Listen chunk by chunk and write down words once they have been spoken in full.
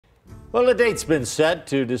Well, a date's been set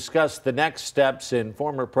to discuss the next steps in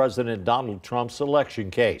former President Donald Trump's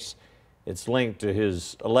election case. It's linked to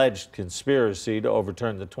his alleged conspiracy to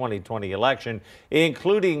overturn the 2020 election,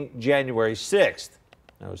 including January 6th.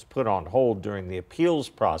 It was put on hold during the appeals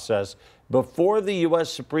process before the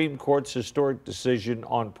U.S. Supreme Court's historic decision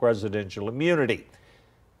on presidential immunity.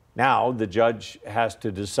 Now, the judge has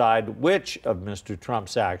to decide which of Mr.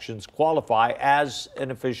 Trump's actions qualify as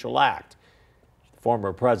an official act. The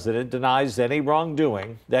former president denies any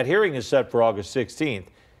wrongdoing. That hearing is set for August 16th.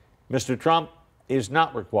 Mr. Trump is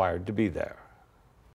not required to be there.